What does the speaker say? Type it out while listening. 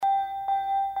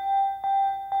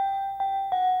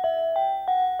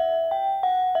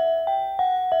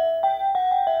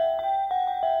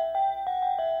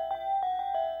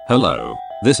Hello,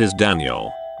 this is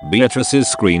Daniel, Beatrice's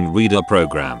screen reader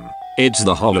program. It's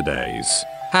the holidays.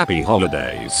 Happy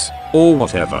holidays, or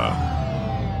whatever.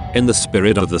 In the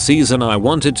spirit of the season, I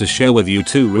wanted to share with you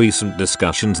two recent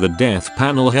discussions the Death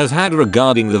Panel has had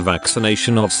regarding the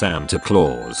vaccination of Santa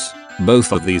Claus.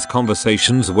 Both of these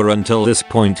conversations were until this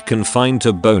point confined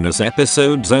to bonus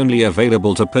episodes only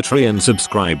available to Patreon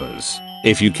subscribers.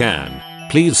 If you can,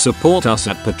 please support us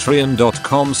at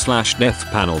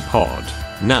patreon.com/deathpanelpod.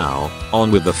 Now,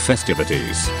 on with the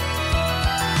festivities.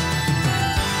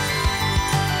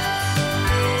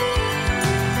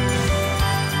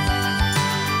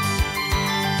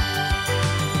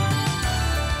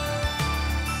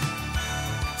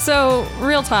 So,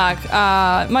 real talk,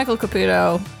 Michael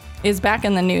Caputo is back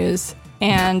in the news,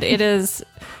 and it is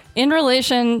in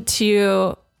relation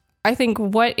to, I think,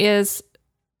 what is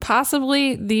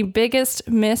possibly the biggest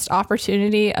missed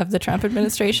opportunity of the Trump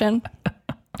administration.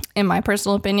 In my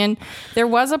personal opinion, there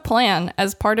was a plan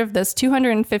as part of this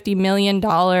 $250 million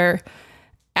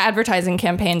advertising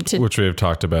campaign which we have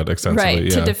talked about extensively,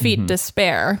 to defeat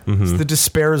despair. Mm-hmm. It's the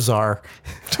despair czar.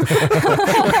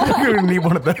 You're gonna need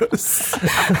one of those.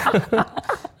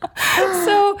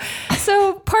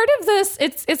 So part of this,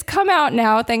 it's come out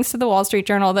now thanks to the Wall Street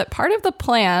Journal that part of the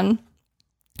plan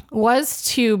was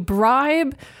to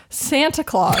bribe Santa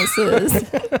Clauses.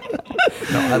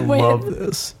 I love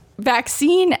this.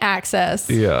 Vaccine access.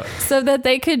 Yeah. So that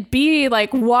they could be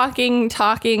like walking,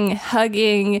 talking,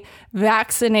 hugging,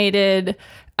 vaccinated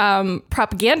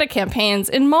propaganda campaigns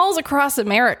in malls across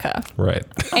America. Right.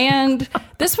 And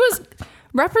this was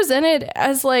represented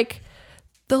as like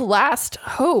the last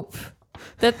hope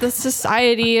that the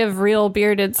Society of Real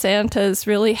Bearded Santas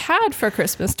really had for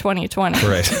Christmas 2020.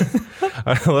 Right.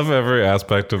 I love every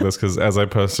aspect of this because as I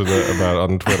posted about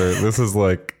on Twitter, this is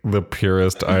like the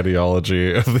purest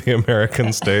ideology of the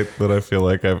American state that I feel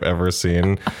like I've ever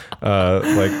seen.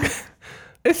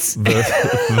 It's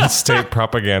the state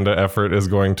propaganda effort is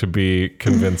going to be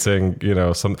convincing,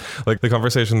 some like the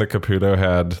conversation that Caputo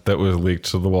had that was leaked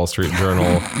to the Wall Street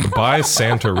Journal by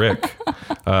Santa Rick,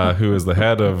 who is the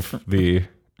head of the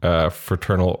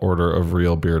Fraternal Order of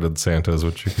Real Bearded Santas,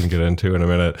 which you can get into in a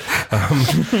minute.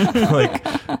 Like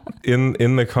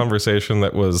in the conversation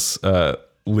that was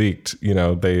leaked,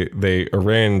 they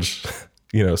arranged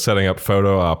setting up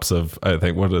photo ops of, I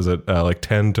think, what is it, like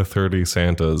 10 to 30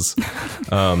 Santas.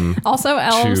 Also,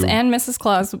 elves and Mrs.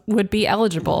 Claus would be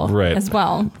eligible as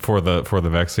well. For the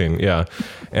vaccine, yeah.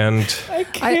 And I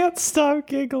can't stop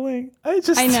giggling. I know.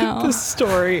 Think this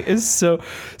story is so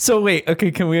wait, okay,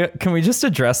 can we just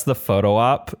address the photo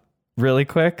op really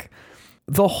quick?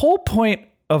 The whole point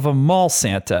of a mall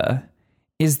Santa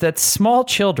is that small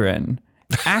children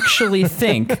actually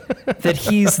think that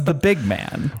he's the big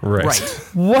man. Right.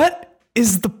 What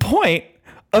is the point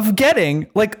of getting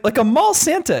like a mall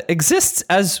Santa exists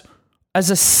as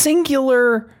a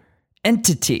singular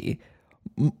entity?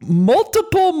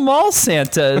 Multiple mall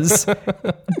Santas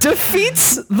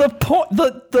defeats the point,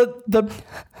 the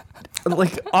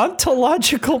like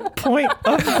ontological point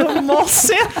of the mall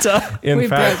Santa. In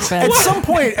fact, at some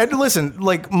point, and listen,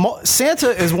 like Santa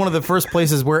is one of the first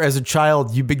places where, as a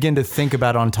child, you begin to think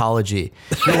about ontology.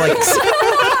 You're like,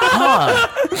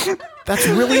 that's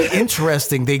really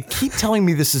interesting. They keep telling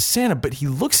me this is Santa, but he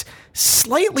looks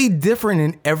slightly different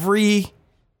in every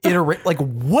iteration. Like,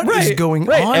 what is going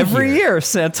on every here? year?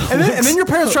 Santa, and then your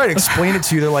parents try to explain it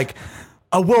to you. They're like,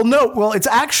 it's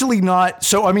actually not.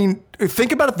 So, I mean,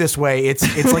 think about it this way. It's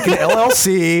like an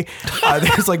LLC.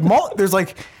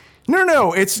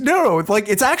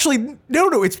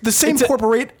 It's the same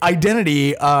corporate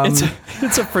identity.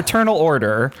 It's a fraternal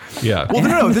order. Yeah. Well,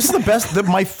 no. This is the best.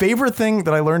 My favorite thing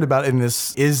that I learned about in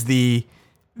this is the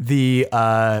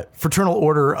fraternal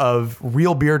order of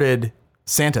real bearded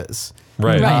Santas.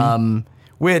 Right.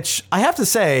 Which I have to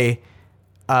say,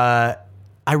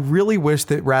 I really wish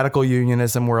that radical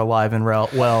unionism were alive and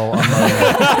well among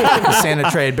the Santa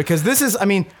trade, because this is, I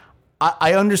mean,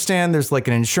 I understand there's like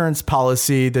an insurance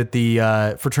policy that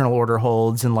the fraternal order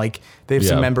holds, and like they have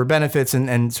some member benefits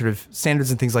and sort of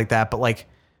standards and things like that. But like,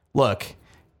 look,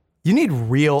 you need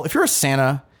if you're a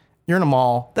Santa, you're in a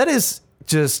mall, that is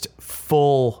just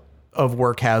full of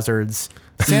work hazards.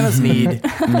 Santas need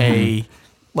a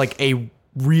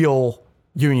real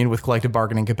union with collective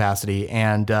bargaining capacity,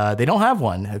 and they don't have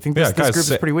one. I think this group is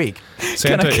pretty weak.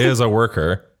 Santa is a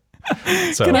worker.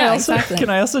 So. Can I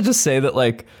also just say that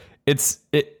like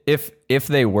if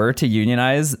they were to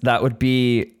unionize, that would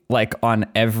be like on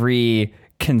every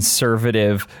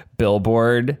conservative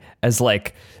billboard as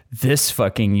like this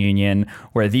fucking union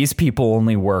where these people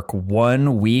only work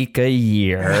 1 week a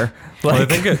year. Well, I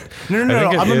think it, No.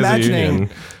 I'm imagining.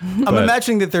 I'm but-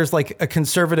 imagining that there's like a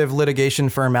conservative litigation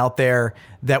firm out there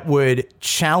that would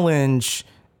challenge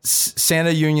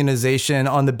Santa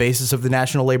unionization on the basis of the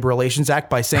National Labor Relations Act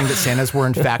by saying that Santas were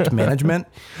in fact management.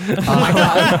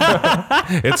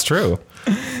 It's true.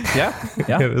 Yeah.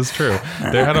 It is true.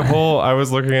 They had a whole, I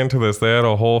was looking into this, they had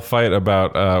a whole fight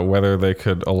about whether they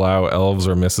could allow elves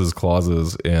or Mrs.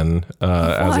 Clauses in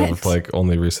as of like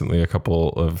only recently a couple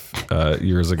of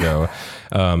years ago.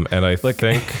 And I think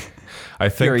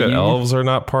that elves are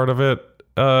not part of it.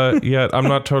 Yet I'm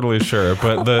not totally sure,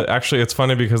 but actually it's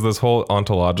funny because this whole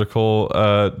ontological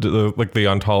the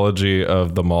ontology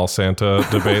of the mall Santa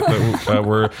debate that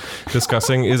we're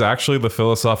discussing is actually the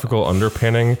philosophical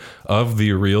underpinning of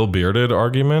the real bearded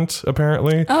argument,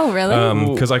 apparently. Oh,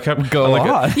 really? Because I kept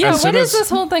on. Yeah, what is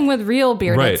this whole thing with real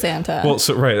bearded Santa? Well,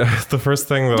 so the first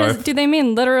thing that do they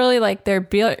mean literally like their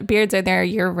beards are there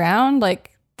year round?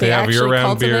 Like they have actually year-round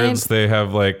cultivate? beards. They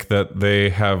have they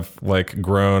have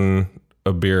grown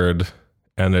a beard,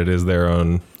 and it is their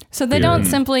own. So they don't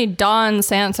simply don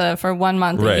Santa for 1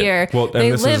 month a year. Well,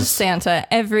 they live Santa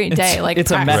every day. It's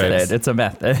a method. It's a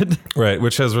method. Right,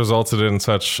 which has resulted in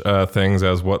such things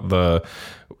as what the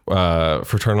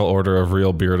Fraternal Order of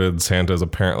Real Bearded Santas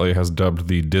apparently has dubbed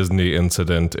the Disney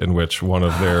incident, in which one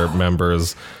of their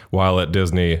members, while at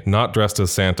Disney, not dressed as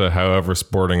Santa, however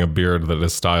sporting a beard that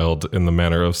is styled in the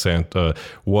manner of Santa,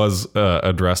 was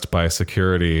addressed by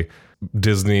security.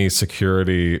 Disney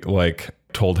security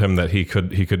told him that he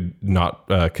could not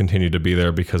continue to be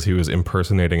there because he was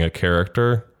impersonating a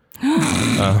character.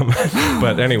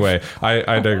 But anyway,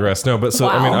 I digress. No, but so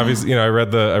I mean, obviously, I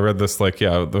read this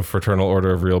the Fraternal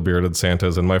Order of Real Bearded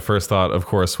Santas, and my first thought, of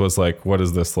course, was what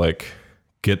is this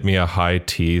get me a high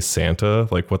tea Santa?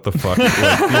 What the fuck? You know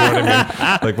what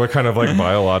I mean? What kind of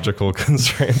biological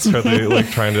constraints are they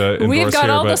trying to endorse? We've got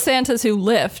here? all the Santas who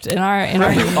lift in our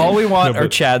union. All we want are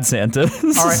Chad Santas.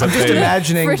 All right, I'm just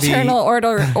imagining Fraternal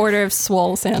Order of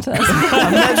Swole Santas.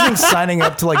 I'm imagining signing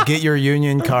up to get your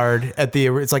union card at the.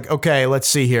 It's okay, let's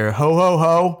see here. Ho ho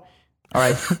ho. All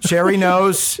right, cherry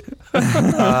nose,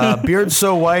 beard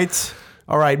so white.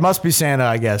 All right, must be Santa,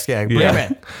 I guess. Yeah, bring him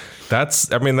in.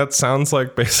 That sounds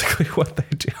like basically what they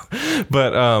do.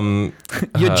 But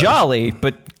you're jolly,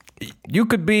 but you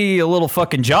could be a little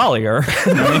fucking jollier.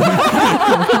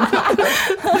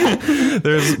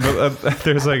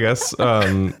 There's I guess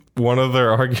one of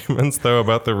their arguments though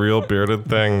about the real bearded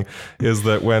thing is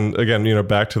that when, again,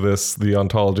 back to the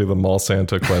ontology of the mall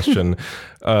Santa question,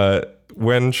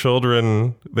 when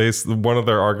children, one of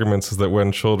their arguments is that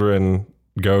when children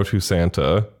go to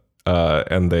Santa,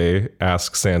 and they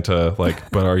ask Santa,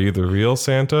 but are you the real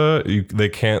Santa? They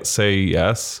can't say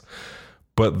yes,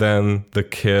 but then the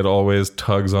kid always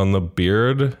tugs on the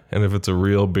beard, and if it's a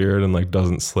real beard and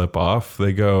doesn't slip off,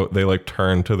 they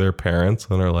turn to their parents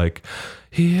and are like,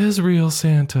 he is real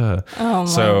Santa. Oh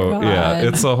my God. Yeah,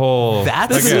 it's a whole...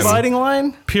 That's the dividing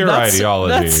line? Pure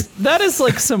ideology. That is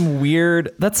some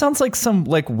weird... That sounds like some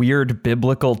weird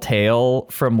biblical tale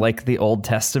from the Old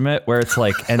Testament where it's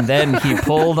and then he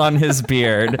pulled on his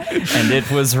beard and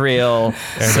it was real.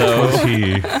 And so it was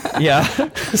he. Yeah.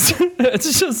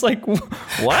 It's just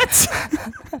what?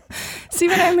 See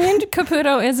what I mean?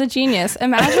 Caputo is a genius.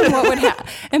 Imagine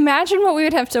what we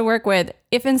would have to work with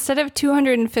if instead of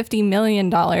 $250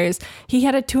 million, he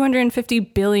had a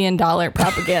 $250 billion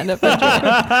propaganda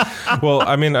budget. Well,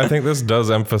 I mean, I think this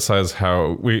does emphasize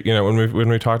how when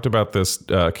we talked about this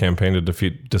campaign to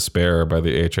defeat despair by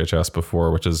the HHS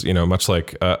before, which is much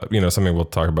like something we'll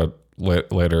talk about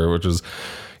later, which is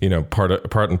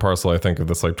part and parcel, I think, of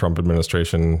this Trump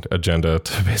administration agenda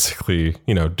to basically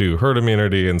do herd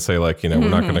immunity and say we're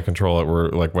not going to control it, we're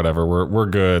whatever, we're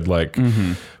good,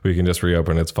 we can just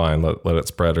reopen, it's fine, let it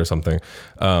spread or something.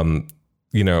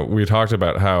 We talked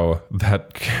about how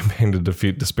that campaign to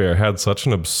defeat despair had such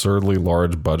an absurdly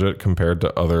large budget compared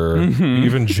to other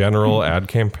even general ad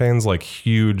campaigns,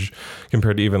 huge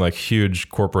compared to even huge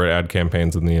corporate ad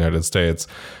campaigns in the United States.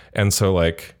 And so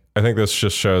I think this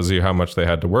just shows you how much they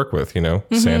had to work with,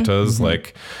 Santas,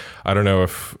 I don't know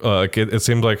if it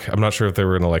seemed I'm not sure if they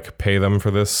were going to pay them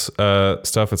for this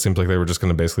stuff. It seems like they were just going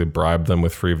to basically bribe them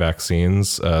with free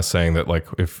vaccines, saying that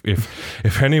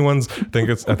if anyone's,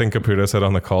 I think Caputo said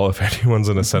on the call, if anyone's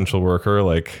an essential worker,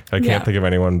 I can't think of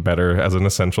anyone better as an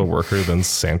essential worker than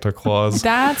Santa Claus.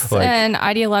 That's an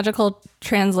ideological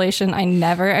translation I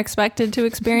never expected to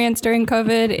experience during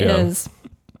COVID. Is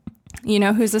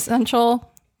who's essential?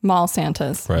 mall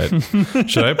Santas. Right.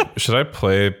 Should I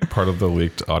play part of the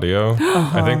leaked audio?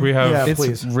 I think we have. Yeah, It's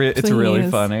please. it's really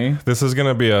Please. funny. This is going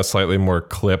to be a slightly more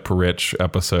clip-rich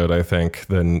episode, I think,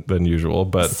 than usual.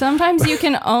 But Sometimes you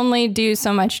can only do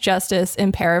so much justice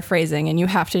in paraphrasing, and you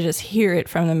have to just hear it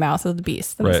from the mouth of the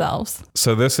beast themselves.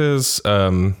 so this is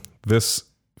this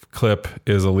clip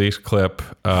is a leaked clip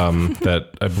that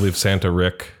I believe Santa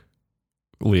Rick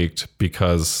leaked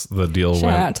because the deal Shout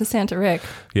went. out to Santa Rick.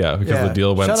 Yeah, because the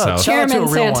deal went Shout out south. to a Chairman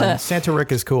real Santa. one. Santa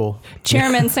Rick is cool.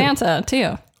 Chairman Santa,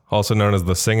 too. Also known as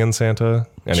the Singing Santa.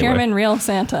 Anyway. Chairman Real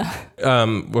Santa.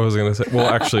 What was I going to say? Well,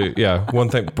 actually, yeah. One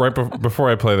thing right before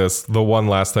I play this, the one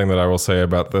last thing that I will say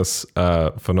about this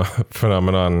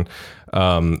phenomenon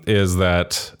is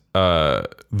that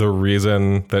the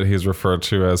reason that he's referred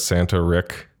to as Santa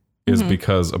Rick is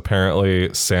because apparently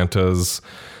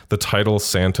the title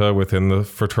Santa within the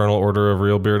Fraternal Order of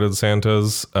Real Bearded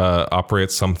Santas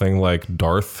operates something like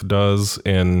Darth does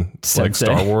in like Sensei.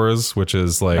 Star Wars, which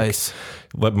is like Nice.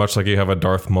 much like you have a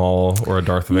Darth Maul or a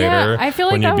Darth Vader. Yeah, I feel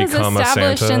like when you that was become a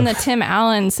established Santa. in the Tim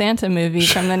Allen Santa movie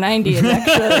from the 90s,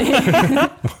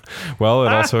 actually. Well,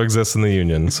 it also exists in the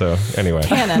Union. So anyway,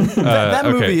 Canon.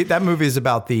 That movie is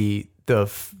about the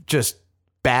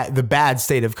bad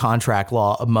state of contract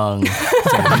law among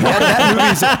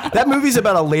that movie's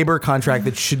about a labor contract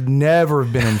that should never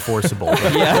have been enforceable.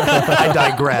 I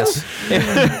digress.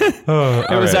 It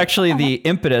was actually the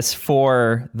impetus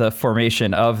for the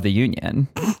formation of the union.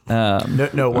 No,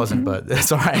 it wasn't, but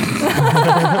it's all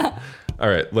right. all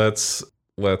right. Let's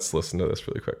listen to this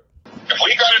really quick. If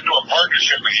we got into a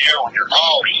partnership with you and your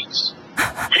colleagues,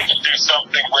 we can do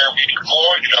something where we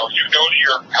deploy, you go to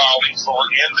your colleagues who are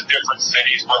in the different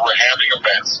cities where we're having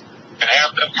events and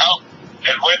have them come.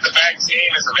 And when the vaccine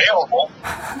is available,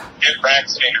 get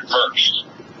vaccinated first.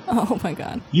 Oh, my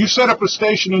God. You set up a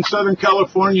station in Southern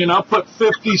California, and I'll put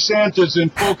 50 Santas in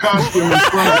full costume in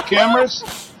front of the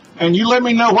cameras, and you let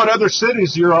me know what other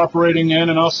cities you're operating in,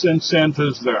 and I'll send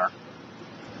Santas there.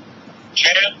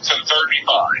 10 to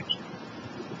 35.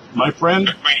 My friend,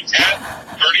 Between 10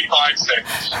 and 35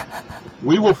 seconds.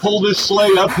 we will pull this sleigh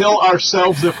uphill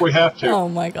ourselves if we have to. Oh,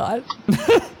 my God. All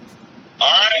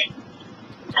right?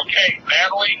 Okay,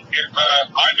 Natalie, if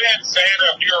I'm in,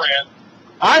 Santa, if you're in.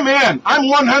 I'm in. I'm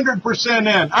 100%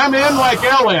 in. I'm in like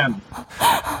Ellen.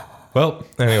 Well,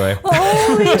 anyway,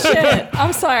 Holy shit.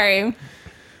 I'm sorry.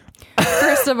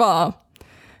 First of all,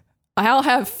 I'll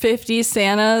have 50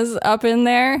 Santas up in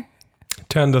there.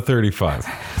 10 to 35.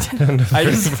 10 to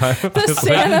 35. The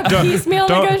Santa piecemeal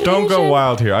Don't negotiation. go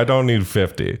wild here. I don't need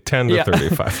 50. 10 to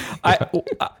 35.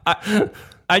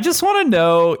 I just want to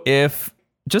know if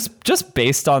just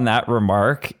based on that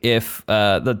remark, if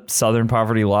the Southern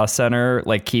Poverty Law Center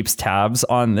like keeps tabs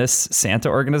on this Santa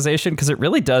organization, because it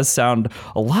really does sound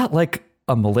a lot like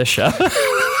a militia.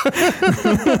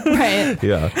 Right.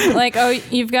 Yeah. Like, oh,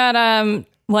 you've got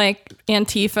like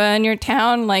Antifa in your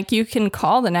town, like you can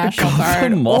call the National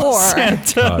Guard, Mall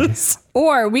Santas.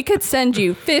 or we could send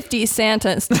you 50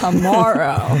 Santas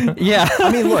tomorrow. Yeah. I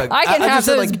mean, look, I can have just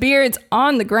said, those beards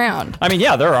on the ground. I mean,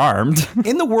 yeah, they're armed.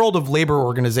 in the world of labor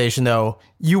organization, though,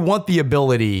 you need the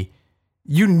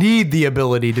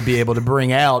ability to be able to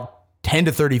bring out 10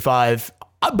 to 35,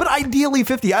 but ideally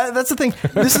 50. That's the thing.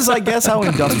 This is, I guess, how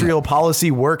industrial policy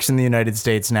works in the United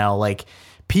States now. Like,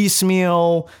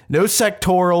 piecemeal, no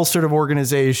sectoral sort of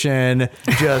organization,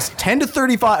 just 10 to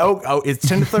 35. Oh, it's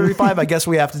 10 to 35. I guess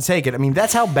we have to take it. I mean,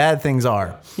 that's how bad things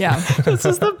are. Yeah. This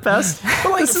is the best.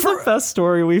 This is the best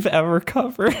story we've ever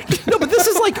covered. No, but this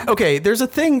is like, okay, there's a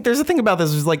thing about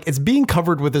this is like, it's being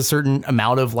covered with a certain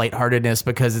amount of lightheartedness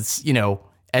because it's,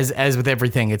 as with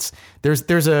everything, there's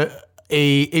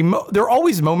there are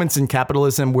always moments in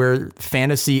capitalism where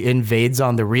fantasy invades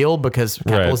on the real because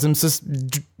capitalism just,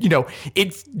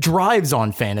 it drives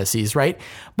on fantasies, right?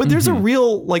 But there's a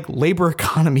real like labor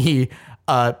economy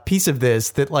piece of this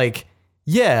that like,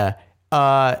 there's,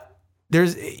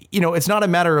 it's not a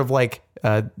matter of like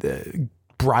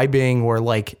bribing or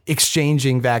like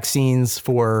exchanging vaccines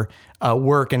for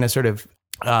work in a sort of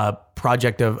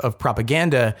project of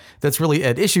propaganda that's really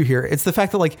at issue here. It's the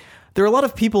fact that like there are a lot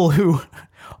of people who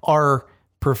are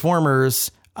performers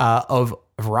of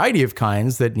a variety of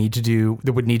kinds that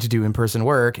would need to do in-person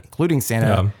work, including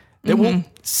Santa, that will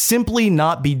simply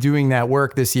not be doing that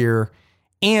work this year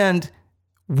and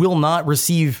will not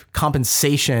receive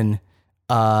compensation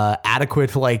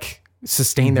adequate to like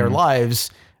sustain their lives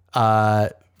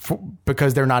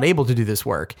because they're not able to do this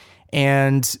work.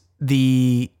 And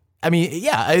it's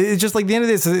just like the end of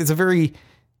this, it's a very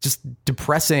just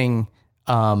depressing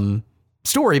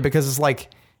story because it's like,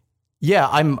 yeah,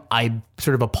 I'm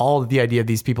sort of appalled at the idea of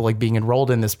these people like being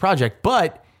enrolled in this project,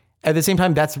 but at the same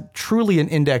time, that's truly an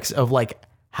index of like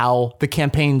how the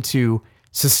campaign to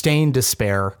sustain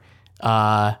despair,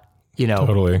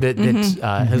 Totally. that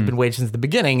has been waged since the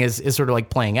beginning is sort of like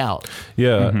playing out.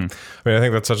 Yeah. I mean, I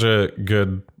think that's such a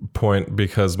good point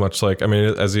because much like, I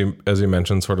mean, as you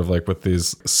mentioned, sort of like with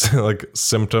these like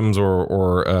symptoms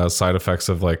or side effects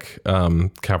of like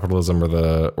capitalism or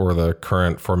the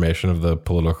current formation of the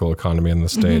political economy in the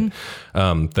state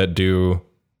that do,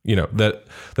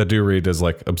 that do read as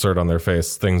like absurd on their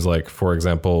face. Things like, for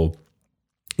example,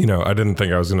 I didn't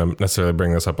think I was going to necessarily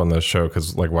bring this up on this show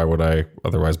because, like, why would I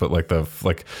otherwise? But like the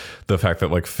fact that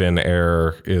like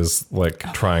Finnair is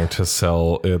like trying to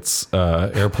sell its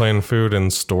airplane food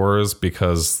in stores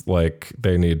because like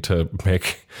they need to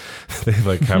they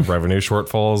like have revenue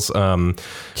shortfalls,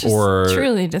 or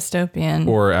truly dystopian.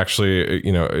 Or actually,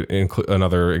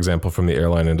 another example from the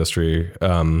airline industry.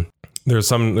 There's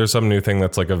some new thing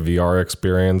that's like a VR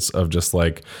experience of just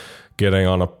like getting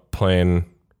on a plane.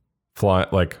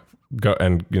 Going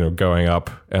up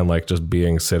and like just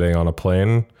being sitting on a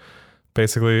plane,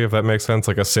 basically, if that makes sense,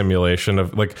 like a simulation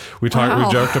of like we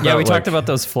joked about. We talked about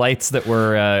those flights that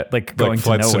were going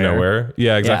flights to nowhere.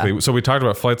 Yeah, exactly. Yeah. So we talked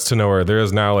about flights to nowhere. There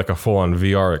is now like a full on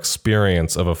VR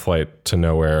experience of a flight to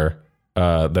nowhere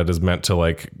that is meant to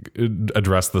like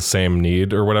address the same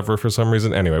need or whatever for some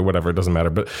reason. Anyway, whatever, it doesn't matter.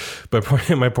 But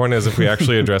my point is, if we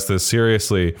actually address this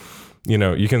seriously.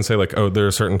 You can say like, oh, there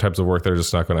are certain types of work that are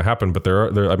just not going to happen, but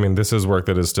I mean, this is work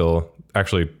that is still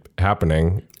actually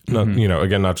happening. Not,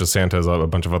 again, not just Santa's, a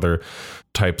bunch of other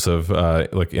types of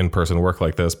like in-person work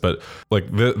like this, but like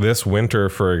this winter,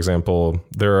 for example,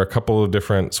 there are a couple of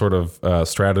different sort of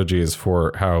strategies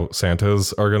for how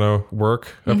Santas are going to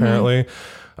work, apparently.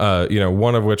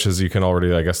 One of which is you can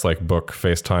already, I guess, like book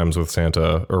FaceTimes with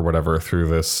Santa or whatever through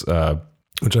this,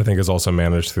 which I think is also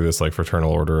managed through this like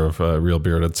fraternal order of real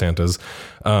bearded Santas.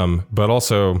 But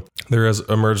also there has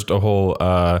emerged a whole,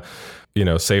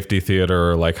 safety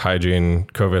theater, like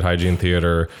COVID hygiene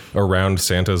theater around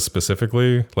Santas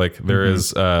specifically. Like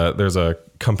there's a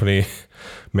company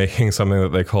making something that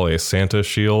they call a Santa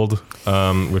shield,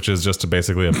 which is just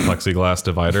basically a plexiglass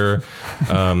divider.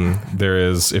 There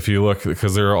is, if you look,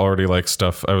 because there are already like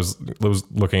stuff, I was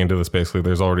looking into this, basically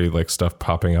there's already like stuff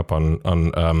popping up on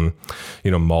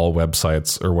mall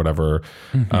websites or whatever,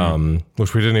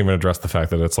 which we didn't even address the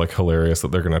fact that it's like hilarious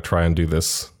that they're going to try and do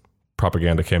this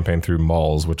propaganda campaign through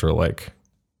malls, which are like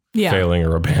failing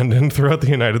or abandoned throughout the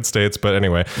United States. But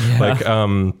anyway,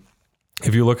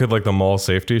 if you look at like the mall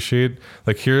safety sheet,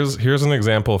 like here's an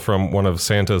example from one of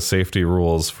Santa's safety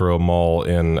rules for a mall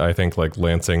in, I think, like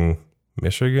Lansing,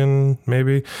 Michigan,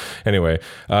 maybe. Anyway,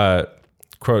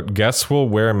 quote, guests will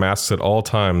wear masks at all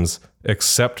times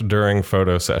except during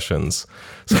photo sessions.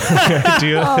 So the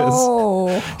idea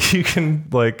is you can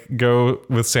like go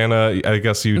with Santa. I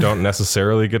guess you don't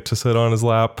necessarily get to sit on his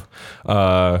lap.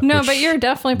 No, but you're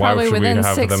definitely probably within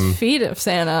 6 feet of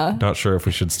Santa. Not sure if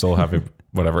we should still have it.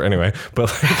 Whatever. Anyway, but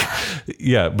like,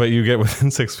 yeah, but you get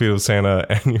within 6 feet of Santa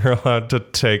and you're allowed to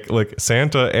take like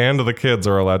Santa and the kids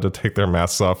are allowed to take their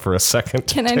masks off for a second.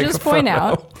 Can I just point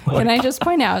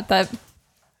out that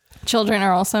children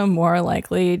are also more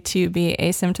likely to be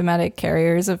asymptomatic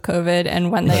carriers of COVID. And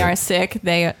when they are sick,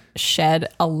 they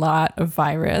shed a lot of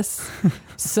virus.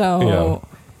 So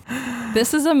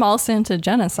this is a mall Santa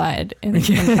genocide in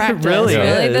practice. Really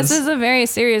is. This is a very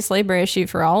serious labor issue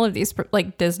for all of these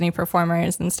like Disney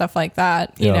performers and stuff like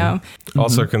that, you know.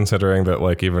 Also considering that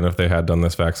like even if they had done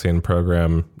this vaccine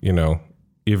program,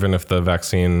 even if the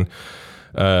vaccine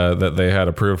that they had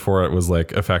approved for it was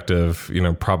like effective,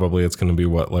 probably it's going to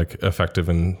be effective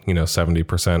in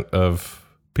 70% of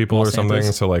people mall or something.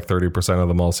 Santas. So like 30% of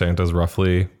the mall Santas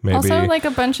roughly, maybe. Also like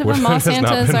a bunch of the mall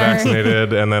Santas are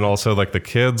vaccinated, and then also like the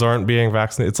kids aren't being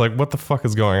vaccinated. It's like, what the fuck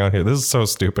is going on here? This is so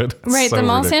stupid. Right. So the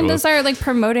mall ridiculous. Santas are like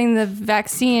promoting the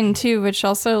vaccine too, which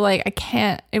also like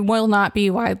it will not be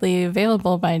widely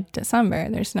available by December.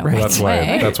 There's no way. That's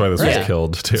why this was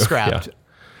killed too. Scrapped. Yeah.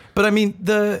 But I mean,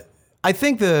 I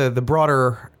think the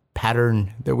broader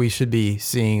pattern that we should be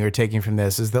seeing or taking from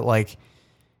this is that like,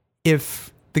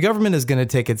 if the government is going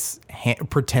to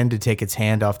pretend to take its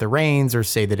hand off the reins, or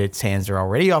say that its hands are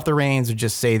already off the reins, or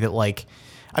just say that like,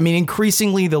 I mean,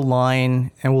 increasingly the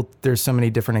line, and there's so many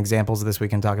different examples of this we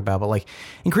can talk about, but like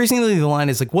increasingly the line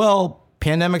is like, well,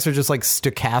 pandemics are just like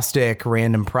stochastic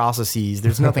random processes.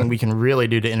 There's nothing we can really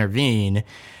do to intervene.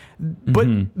 But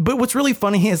what's really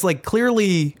funny is like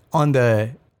clearly on the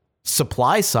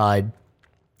supply side,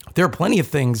 there are plenty of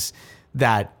things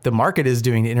that the market is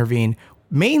doing to intervene,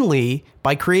 mainly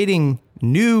by creating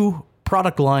new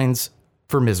product lines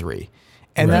for misery.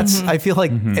 And that's, I feel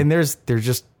like, and there's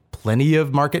just plenty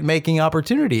of market making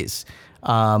opportunities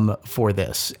for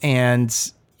this.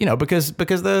 And, you know, because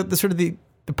the sort of the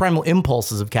primal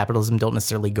impulses of capitalism don't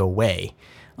necessarily go away.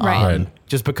 Right.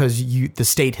 Just because the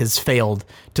state has failed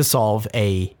to solve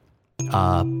a,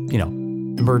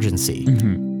 emergency.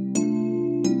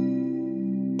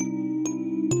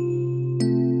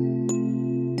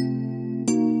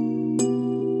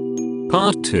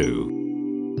 Part 2.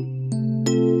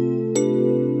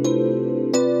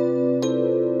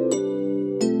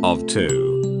 Of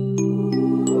 2.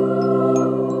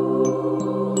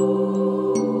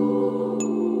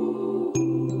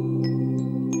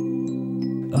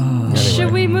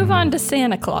 Should we move on to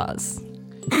Santa Claus?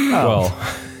 Well,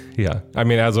 yeah. I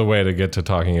mean, as a way to get to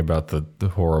talking about the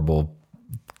horrible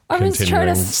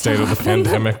continuing state of the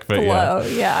pandemic, but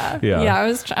yeah.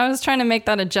 I was trying to make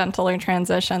that a gentler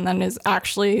transition than is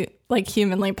actually like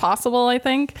humanly possible, I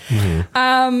think.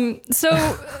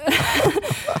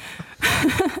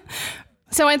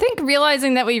 So I think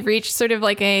realizing that we've reached sort of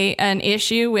like an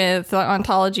issue with the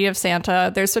ontology of Santa,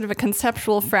 there's sort of a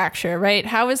conceptual fracture, right?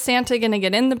 How is Santa going to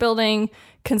get in the building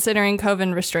considering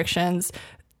COVID restrictions?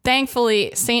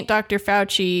 Thankfully, St. Dr.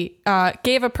 Fauci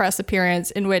gave a press appearance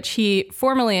in which he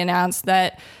formally announced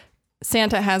that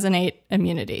Santa has innate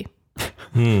immunity.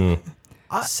 So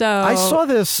I saw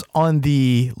this on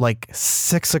the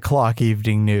 6 o'clock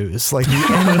evening news, like the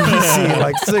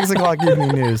NBC 6 o'clock evening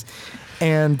news.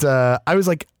 And I was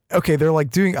like, okay, they're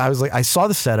I saw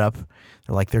the setup.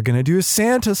 They're like, they're going to do a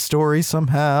Santa story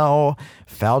somehow.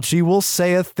 Fauci will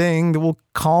say a thing that will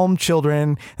calm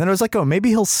children. And I was like, oh, maybe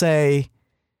he'll say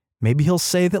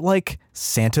that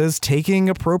Santa's taking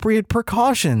appropriate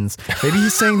precautions. Maybe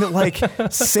he's saying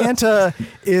that Santa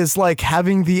is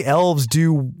having the elves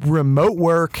do remote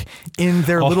work in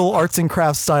their little arts and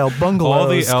crafts style bungalows. All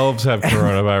the elves have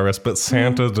coronavirus, but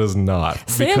Santa does not.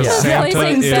 Santa's Santa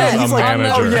placing is bets a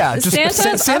manager. Oh yeah,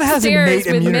 Santa's Santa has upstairs innate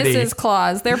with immunity. Mrs.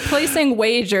 Claus. They're placing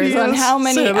wagers on how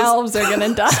many elves are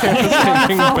going to die.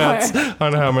 Taking bets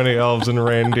on how many elves and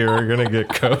reindeer are going to get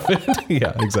COVID.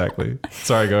 Yeah, exactly.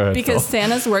 Sorry, go ahead. Because Phil.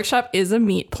 Santa's workshop is a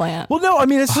meat plant. Well, no, I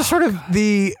mean, it's just sort of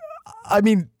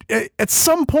at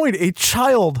some point, a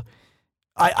child,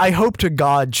 I hope to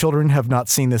God children have not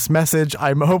seen this message.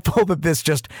 I'm hopeful that this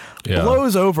just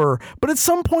blows over. But at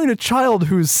some point, a child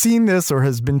who's seen this or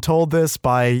has been told this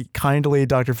by kindly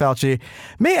Dr. Fauci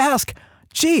may ask,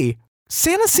 gee,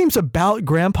 Santa seems about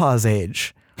Grandpa's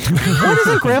age. Why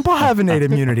doesn't Grandpa have innate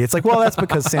immunity? It's like, well, that's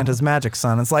because Santa's magic,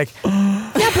 son. It's like,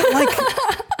 yeah, but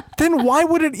then why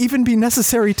would it even be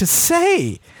necessary to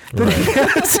say that he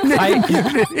has innate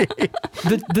immunity?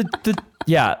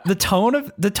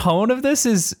 The tone of this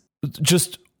is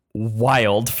just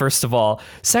wild, first of all.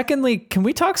 Secondly, can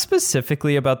we talk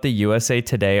specifically about the USA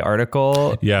Today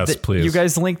article? Yes, please. You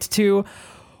guys linked to?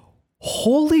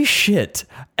 Holy shit.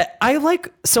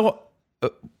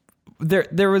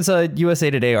 There was a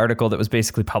USA Today article that was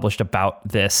basically published about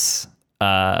this,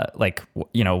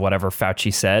 whatever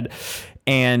Fauci said.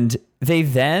 And they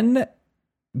then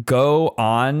go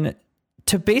on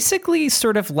to basically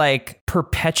sort of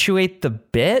perpetuate the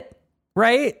bit,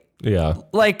 right? Yeah.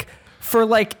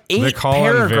 For 8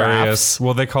 paragraphs.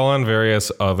 They call on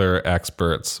various other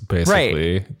experts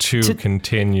basically to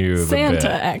continue the Santa bit.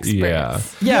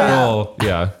 experts. Yeah. Well,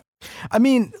 yeah. I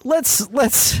mean, let's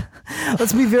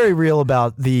be very real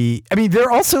about they're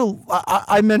also,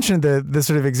 I mentioned the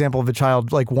sort of example of a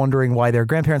child wondering why their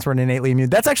grandparents weren't innately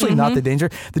immune. That's actually not the danger.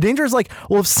 The danger is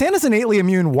if Santa's innately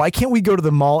immune, why can't we go to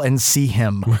the mall and see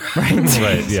him? Right?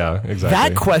 Right. Yeah, exactly.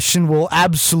 That question will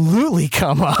absolutely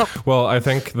come up. Well, I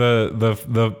think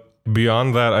the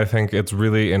beyond that, I think it's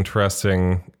really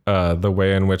interesting the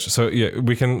way in which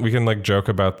we can joke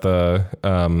about the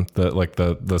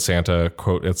Santa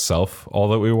quote itself all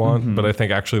that we want, but I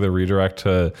think actually the redirect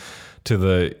to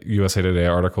the USA Today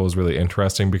article is really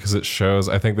interesting because it shows,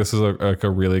 I think this is a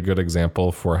really good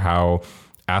example for how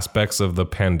aspects of the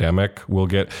pandemic will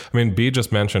get. I mean, B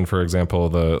just mentioned, for example,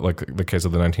 the case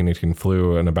of the 1918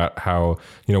 flu, and about how,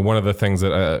 one of the things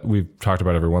that we've talked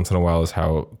about every once in a while is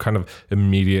how kind of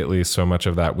immediately so much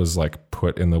of that was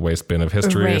put in the waste bin of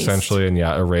history, essentially, and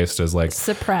erased as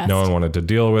suppressed. No one wanted to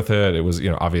deal with it. It was,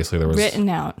 obviously there was written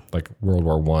out World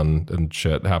War I and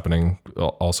shit happening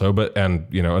also, but a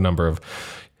number of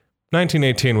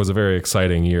 1918 was a very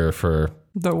exciting year for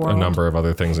the world. A number of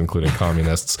other things, including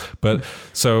communists. But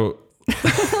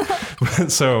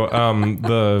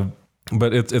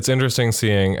but it's interesting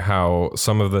seeing how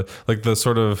some of the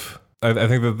I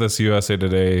think that this USA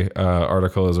Today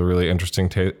article is a really interesting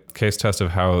case test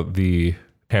of how the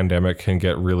pandemic can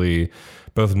get really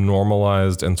both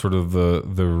normalized and sort of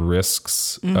the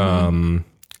risks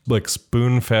like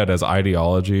spoon-fed as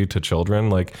ideology to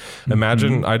children. Like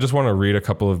imagine, I just want to read a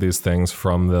couple of these things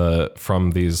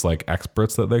from these like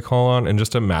experts that they call on, and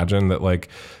just imagine that like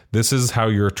this is how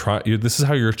you're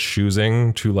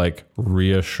choosing to like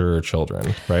reassure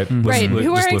children, right? Right,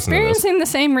 who are experiencing the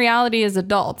same reality as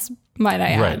adults, might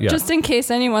I add. Right, yeah. Just in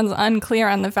case anyone's unclear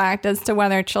on the fact as to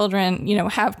whether children,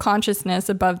 have consciousness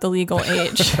above the legal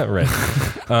age. Right.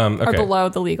 Okay. Or below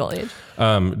the legal age.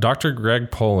 Dr.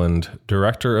 Greg Poland,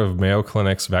 director of Mayo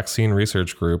Clinic's Vaccine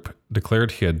Research Group,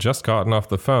 declared he had just gotten off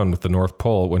the phone with the North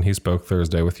Pole when he spoke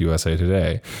Thursday with USA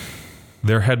Today.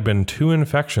 There had been 2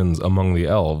 infections among the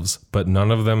elves, but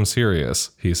none of them serious,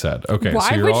 he said. Okay, Why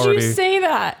so you're would already... you say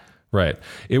that? Right.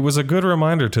 It was a good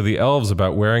reminder to the elves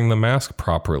about wearing the mask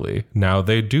properly. Now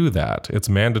they do that. It's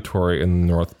mandatory in the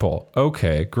North Pole.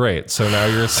 Okay, great. So now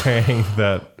you're saying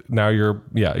that... Now you're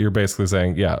basically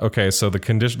saying, okay, so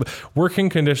the working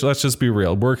conditions, let's just be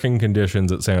real, working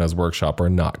conditions at Santa's workshop are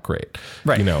not great.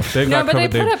 Right. They've got but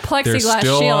COVID. they put up plexiglass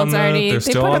shields already. They're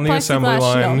still on the assembly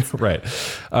line. Right.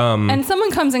 And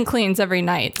someone comes and cleans every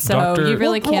night, so you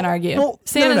really can't argue.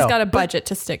 Santa's got a budget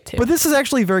to stick to. But this is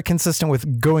actually very consistent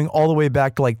with going all the way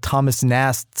back to like Thomas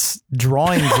Nast's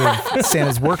drawings of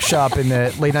Santa's workshop in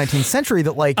the late 19th century,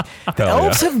 that like the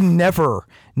elves have never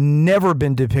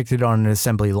been depicted on an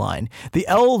assembly line. The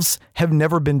elves have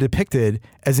never been depicted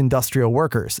as industrial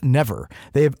workers. Never.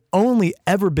 They have only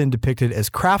ever been depicted as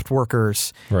craft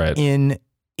workers in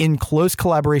close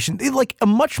collaboration. Like a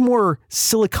much more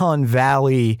Silicon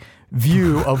Valley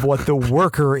view of what the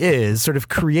worker is, sort of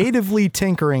creatively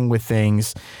tinkering with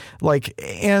things.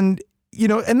 And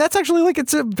that's actually like,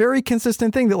 it's a very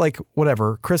consistent thing that like,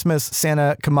 whatever, Christmas,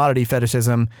 Santa, commodity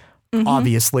fetishism,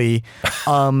 obviously.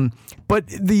 But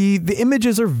the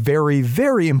images are very,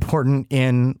 very important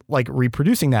in like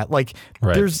reproducing that. Like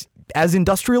there's, as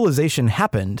industrialization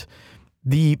happened,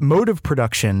 the mode of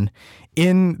production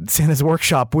in Santa's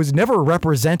workshop was never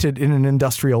represented in an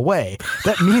industrial way.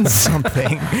 That means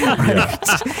something.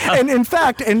 Right? And in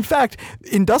fact,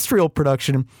 industrial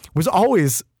production was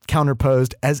always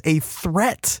counterposed as a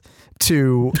threat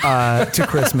to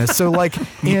Christmas. So like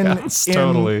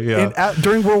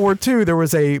during World War II, there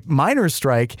was a miners'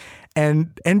 strike,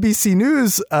 and NBC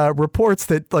News reports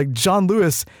that like John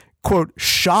Lewis, quote,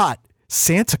 shot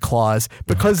Santa Claus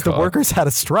because the workers had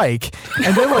a strike.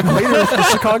 And then like later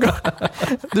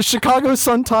the Chicago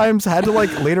Sun-Times had to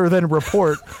like later then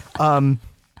report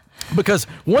because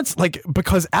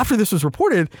after this was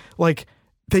reported, like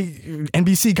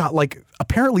NBC got like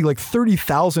apparently like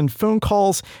 30,000 phone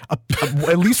calls.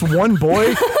 At least one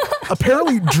boy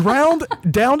apparently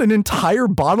downed an entire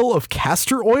bottle of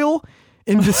castor oil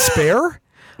in despair.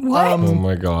 What? Oh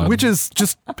my God. Which is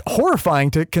just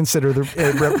horrifying to consider the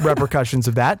repercussions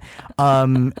of that.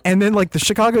 And then like the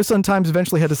Chicago Sun-Times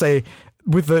eventually had to say,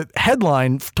 with the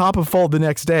headline top of fold the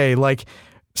next day, like,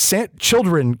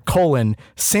 children,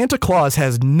 Santa Claus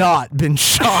has not been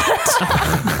shot.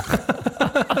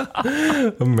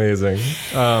 Amazing.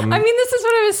 I mean, this is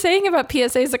what I was saying about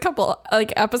PSAs a couple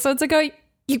like episodes ago.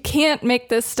 You can't make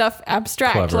this stuff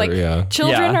abstract. Clever,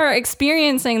 children are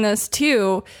experiencing this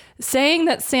too. Saying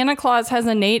that Santa Claus has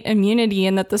innate immunity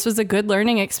and that this was a good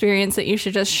learning experience, that you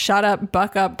should just shut up,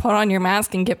 buck up, put on your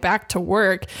mask and get back to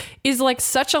work, is like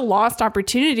such a lost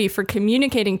opportunity for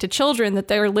communicating to children that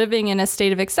they're living in a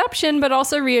state of exception, but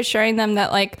also reassuring them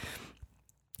that like,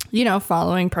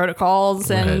 following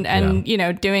protocols and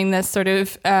doing this sort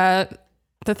of the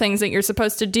things that you're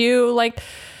supposed to do, like,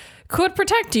 could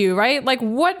protect you, right? Like,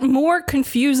 what more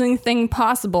confusing thing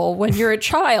possible when you're a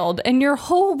child and your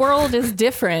whole world is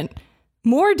different,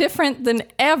 more different than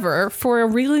ever for a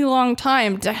really long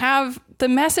time, to have the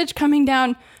message coming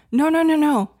down,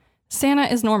 no.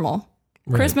 Santa is normal.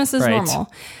 Right. Christmas is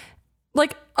normal.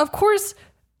 Like, of course,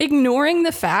 ignoring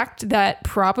the fact that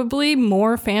probably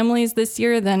more families this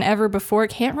year than ever before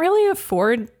can't really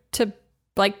afford to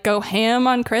like go ham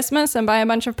on Christmas and buy a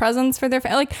bunch of presents for their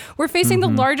family. Like, we're facing the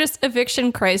largest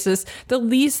eviction crisis. The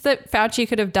least that Fauci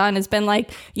could have done has been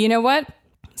like, you know what?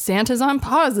 Santa's on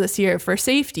pause this year for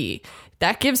safety.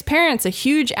 That gives parents a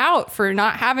huge out for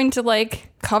not having to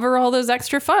like cover all those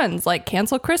extra funds, like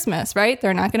cancel Christmas, right?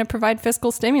 They're not going to provide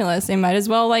fiscal stimulus. They might as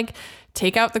well like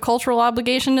take out the cultural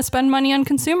obligation to spend money on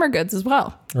consumer goods as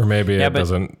well. Or maybe it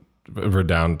doesn't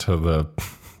redound to the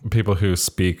people who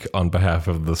speak on behalf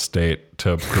of the state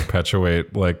to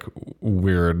perpetuate like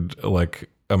weird, like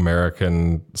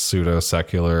American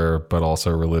pseudo-secular, but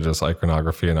also religious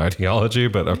iconography and ideology.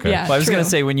 But okay. Yeah, well, I was going to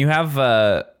say, when you have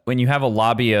when you have a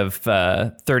lobby of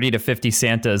 30 to 50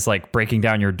 Santas like breaking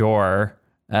down your door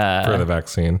for the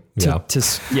vaccine, to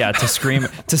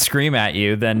scream at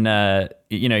you, then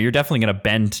you're definitely going to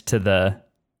bend to the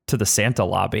Santa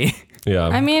lobby. Yeah.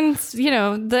 I mean,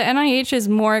 the NIH is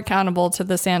more accountable to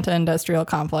the Santa industrial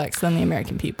complex than the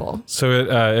American people. So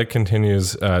it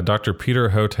continues. Dr. Peter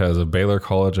Hotez of Baylor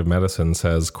College of Medicine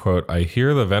says, quote, "I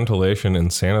hear the ventilation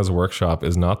in Santa's workshop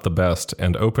is not the best,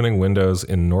 and opening windows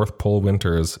in North Pole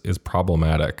winters is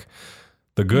problematic.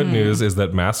 The good news is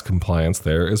that mask compliance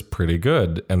there is pretty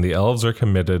good, and the elves are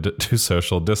committed to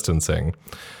social distancing.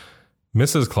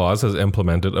 Mrs. Claus has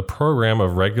implemented a program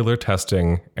of regular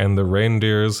testing, and the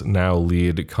reindeers now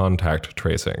lead contact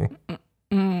tracing."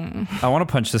 I want to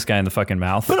punch this guy in the fucking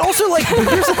mouth. But also, like,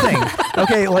 here's the thing.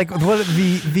 Okay, like, what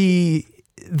the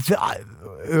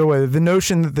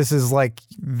notion that this is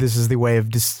the way of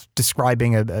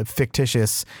describing a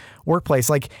fictitious workplace.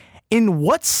 Like, in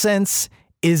what sense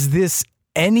is this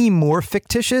any more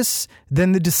fictitious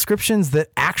than the descriptions that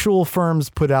actual firms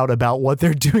put out about what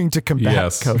they're doing to combat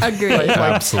COVID? Agreed.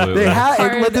 Absolutely.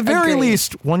 At the very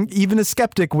least, even a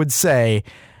skeptic would say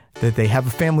that they have a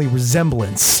family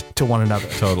resemblance to one another.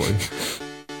 Totally.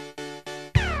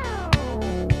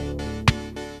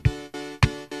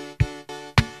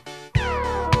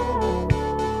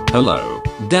 Hello,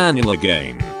 Daniel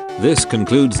again. This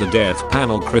concludes the Death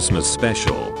Panel Christmas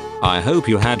special. I hope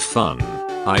you had fun.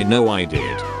 I know I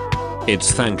did.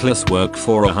 It's thankless work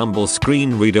for a humble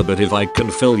screen reader, but if I can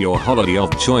fill your holiday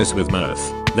of choice with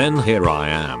mirth, then here I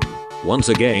am. Once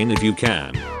again, if you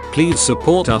can, please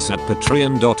support us at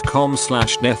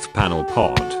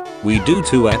patreon.com/deathpanelpod. We do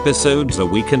 2 episodes a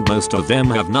week and most of them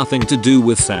have nothing to do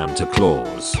with Santa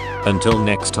Claus. Until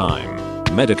next time,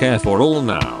 Medicare for all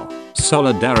now,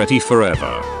 solidarity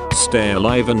forever, stay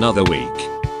alive another week.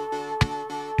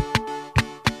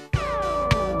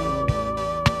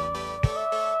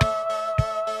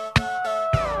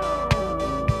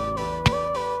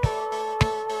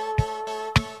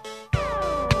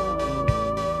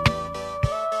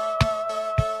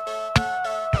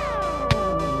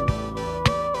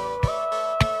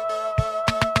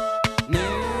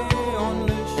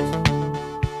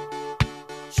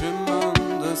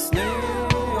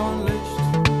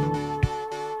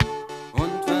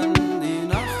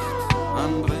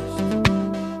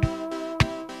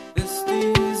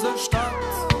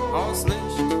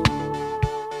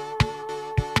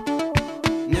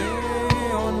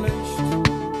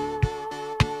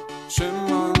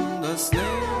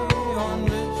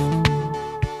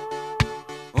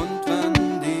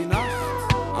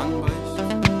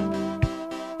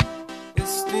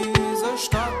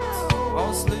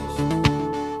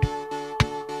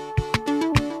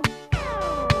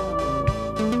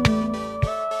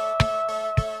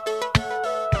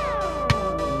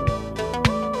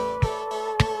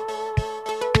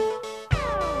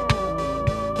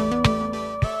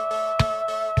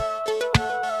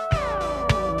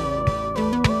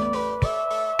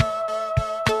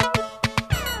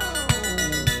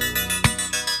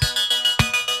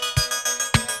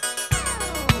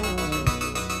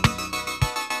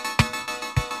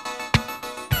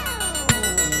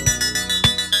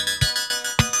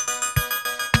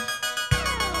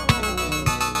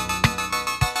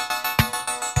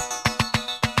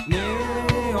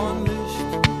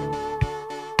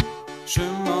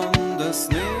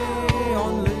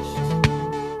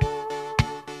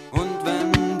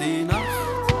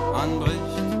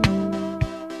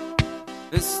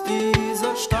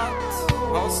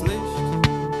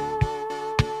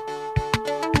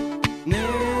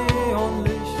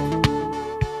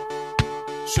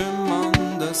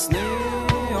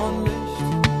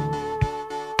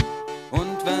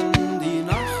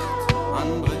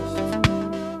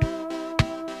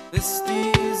 Ist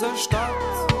diese Stadt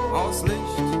aus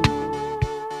Licht?